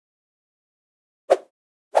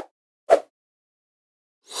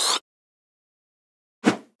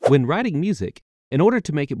When writing music, in order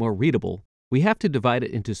to make it more readable, we have to divide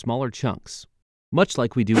it into smaller chunks, much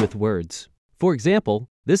like we do with words. For example,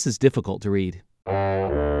 this is difficult to read,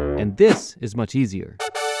 and this is much easier.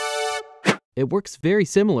 It works very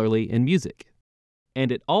similarly in music,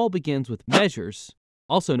 and it all begins with measures,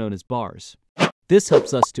 also known as bars. This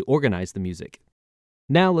helps us to organize the music.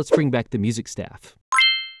 Now let's bring back the music staff.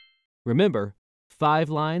 Remember, 5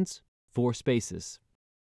 lines, 4 spaces.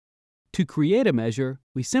 To create a measure,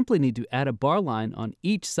 we simply need to add a bar line on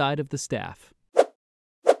each side of the staff.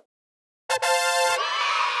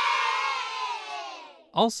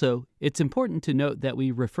 Also, it's important to note that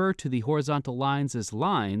we refer to the horizontal lines as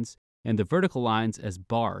lines and the vertical lines as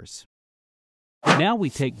bars. Now we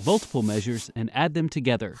take multiple measures and add them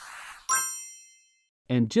together.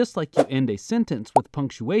 And just like you end a sentence with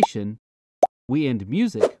punctuation, we end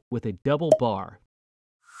music with a double bar.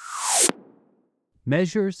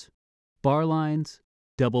 Measures, bar lines,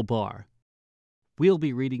 double bar. We'll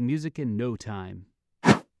be reading music in no time.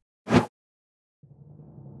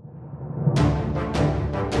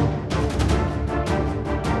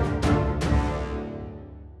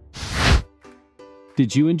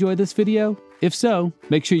 Did you enjoy this video? If so,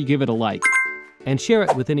 make sure you give it a like and share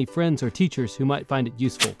it with any friends or teachers who might find it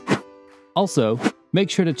useful. Also, make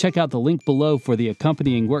sure to check out the link below for the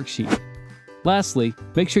accompanying worksheet. Lastly,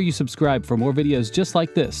 make sure you subscribe for more videos just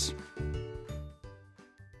like this.